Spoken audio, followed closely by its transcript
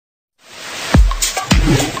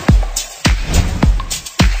नमस्कार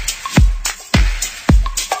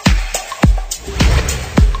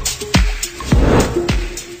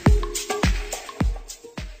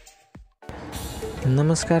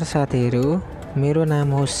साथीहरु, मेरो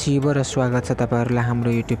नाम हो शिवा र स्वागत छ तपाईहरुलाई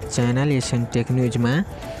हाम्रो YouTube च्यानल एशियन टेक न्यूजमा।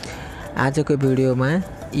 आजको भिडियोमा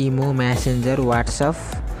इमो, मेसेन्जर, व्हाट्सएप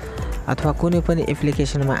अथवा कुनै पनि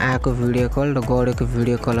एप्लिकेसनमा आएको भिडियो कल र गरेको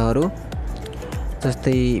भिडियो कलहरु,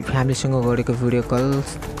 जस्तै फ्यामिलीसँग गरेको भिडियो कल,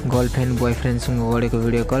 गर्लफ्रेन्ड बोयफ्रेन्डसँग गरेको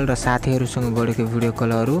भिडियो कल र साथीहरुसँग गरेको भिडियो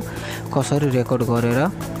कलहरु कसरी रेकर्ड गरेर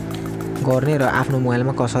गर्ने र आफ्नो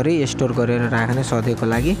मोबाइलमा कसरी स्टोर गरेर राख्ने सधैँको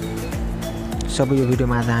लागि सबै यो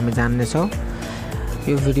भिडियोमा आज हामी जान्ने छौं।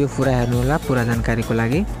 यो भिडियो पुरा हेर्नु होला पुरा जानकारीको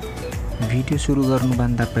लागि। भिडियो सुरु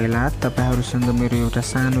गर्नुभन्दा पहिला तपाईहरुसँग मेरो एउटा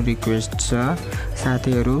सानो रिक्वेस्ट छ,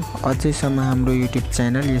 साथीहरु अझैसम्म हाम्रो YouTube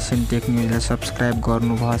channel Asian take न्यूजलाई subscribe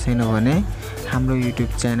गर्नु भएको छैन भने हाम्रो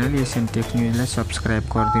YouTube channel Asian take न्यूजलाई subscribe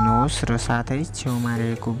गरिदिनुहोस् र साथै छेउमा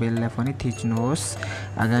रहेको बेललाई पनि थिच्नुहोस्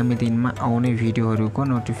आगामी दिनमा आउने भिडियोहरुको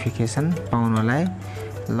नोटिफिकेसन पाउनलाई।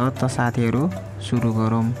 ल त साथीहरु सुरु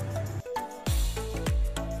गरौँ।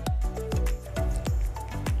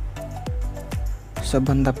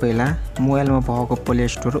 सबभन्दा पहिला मोबाइलमा भएको प्ले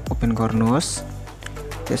स्टोर ओपन गर्नुहोस्।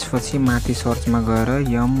 त्यसपछि माथि सर्चमा गएर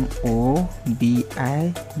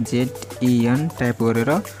MOBIZEN टाइप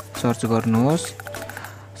गरेर सर्च गर्नुहोस्।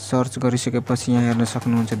 सर्च गरिसकेपछि यहाँ हेर्न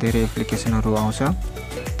सक्नुहुन्छ धेरै एप्लिकेसनहरु आउँछ,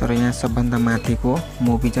 तर यहाँ सबभन्दा माथिको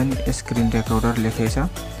मोबिजन स्क्रिन रेकर्डर लेखेको छ,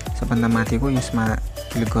 सबभन्दा माथिको यसमा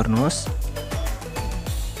क्लिक गर्नुहोस्।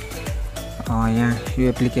 यहाँ यो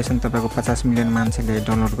एप्लिकेसन तपाईको 50 मिलियन मान्छेले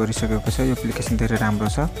डाउनलोड गरिसकेको छ। यो एप्लिकेसन धेरै राम्रो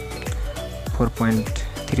छ,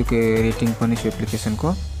 4.3 को रेटिङ पनि छ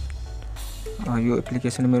एप्लिकेसनको। यो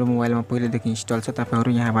एप्लिकेसन मेरो मोबाइलमा पहिलेदेखि इन्स्टल छ,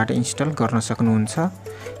 तपाईहरु यहाँबाट इन्स्टल गर्न सक्नुहुन्छ।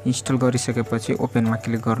 इन्स्टल गरिसकेपछि ओपनमा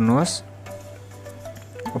क्लिक गर्नुहोस्।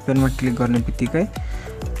 ओपनमा क्लिक गर्ने बित्तिकै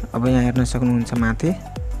अब यहाँ हेर्न सक्नुहुन्छ माथि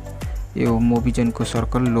यो मोबिजनको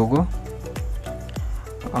सर्कल लोगो,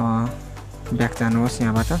 ब्याक जानुहोस्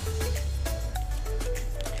यहाँबाट।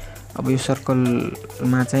 अब यो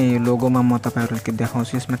सर्कलमा चाहिँ लोगोमा म तपाईहरुलाई के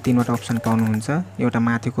देखाउँछु, यसमा तीनवटा अप्सन पाउनुहुन्छ। एउटा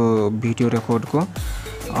माथिको भिडियो रेकर्डको,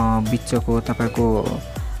 बिचको तपाईको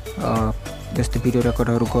जस्तो भिडियो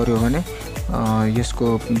रेकर्डहरु गर्यो भने यसको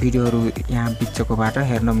भिडियोहरु यहाँ बिचकोबाट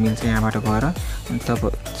हेर्न मिल्छ यहाँबाट गएर। तब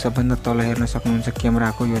सबभन्दा तल हेर्न सक्नुहुन्छ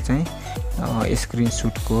क्यामेराको, यो चाहिँ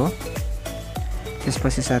स्क्रिनशटको हो।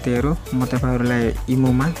 त्यसपछि साथीहरु म तपाईहरुलाई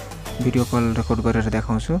इमोमा भिडियो कल रेकर्ड गरेर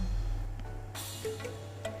देखाउँछु।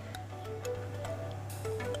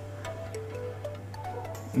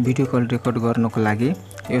 भिडियो कल रेकर्ड गर्नको लागि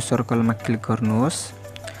यो सर्कलमा क्लिक गर्नुहोस्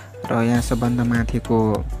र यहाँ सबभन्दा माथिको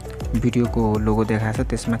भिडियोको लोगो देखाएको छ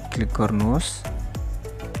त्यसमा क्लिक गर्नुहोस्।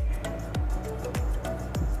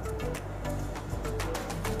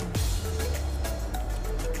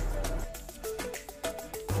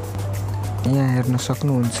 यहाँ हेर्न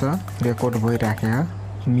सक्नुहुन्छ रेकर्ड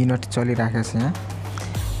भइराखेको, मिनेट चलिराखेको छ यहाँ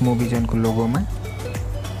मोबिजनको लोगोमा।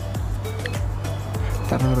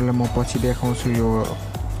 तपाईहरुलाई म पछि देखाउँछु यो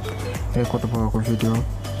रेकर्ड भएको भिडियो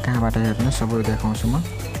कहाँबाट हेर्न सबै देखाउँछु। म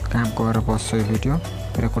कहाँ गएर बस्छु यो भिडियो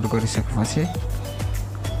रेकर्ड गरिसकेपछि।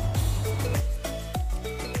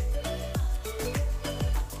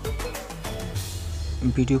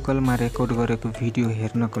 भिडियो कलमा रेकर्ड गरेको भिडियो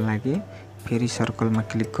हेर्नको लागि फेरि सर्कलमा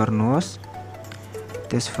क्लिक गर्नुहोस्।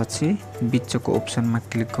 त्यसपछि बिचको अप्सनमा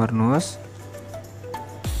क्लिक गर्नुहोस्।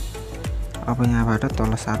 अब यहाँबाट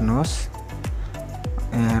तल सार्नुहोस्।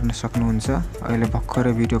 यहाँ हेर्न सक्नुहुन्छ अहिले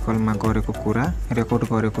भर्खरै भिडियो कलमा गरेको कुरा, रेकर्ड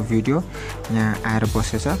गरेको भिडियो यहाँ आएर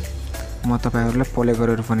बसेछ। म तपाईहरुलाई प्ले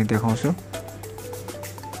गरेर पनि देखाउँछु।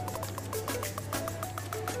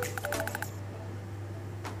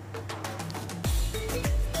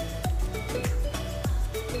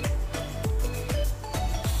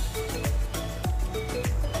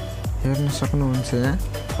 हेर्न सक्नुहुन्छ यहाँ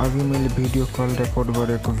अघि मैले भिडियो कल रेकर्ड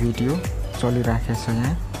गरेको भिडियो चलिराखेको छ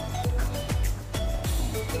यहाँ।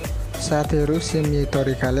 साथीहरु सेम यही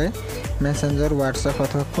तरिकाले मेसेन्जर, व्हाट्सएप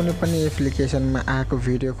अथवा कुनै पनि एप्लिकेसनमा आएको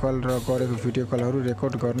भिडियो कल र गरेको भिडियो कलहरु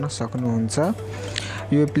रेकर्ड गर्न सक्नुहुन्छ।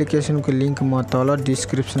 यो एप्लिकेसनको लिंक म तल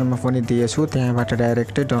डिस्क्रिप्सनमा पनि दिएछु, त्यहाँबाट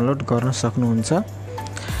डाइरेक्टै डाउनलोड गर्न सक्नुहुन्छ।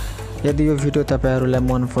 यदि यो भिडियो तपाईहरुलाई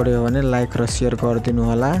मन पर्यो भने लाइक र शेयर गरिदिनु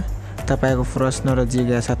होला। तपाईको प्रश्न र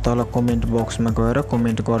जिज्ञासा तल कमेन्ट बक्समा गएर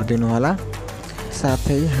कमेन्ट गरिदिनु होला।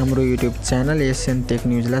 साथै हाम्रो YouTube channel Asian take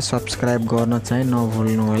न्यूजलाई subscribe गर्न चाहिँ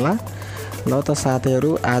नभुल्नु होला। ल त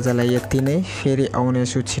साथीहरु आजलाई यति नै, फेरि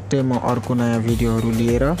आउनेछु छिट्टै म अर्को नयाँ भिडियोहरु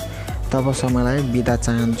लिएर। तबसम्मलाई बिदा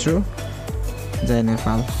चाहन्छु। जय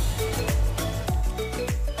नेपाल।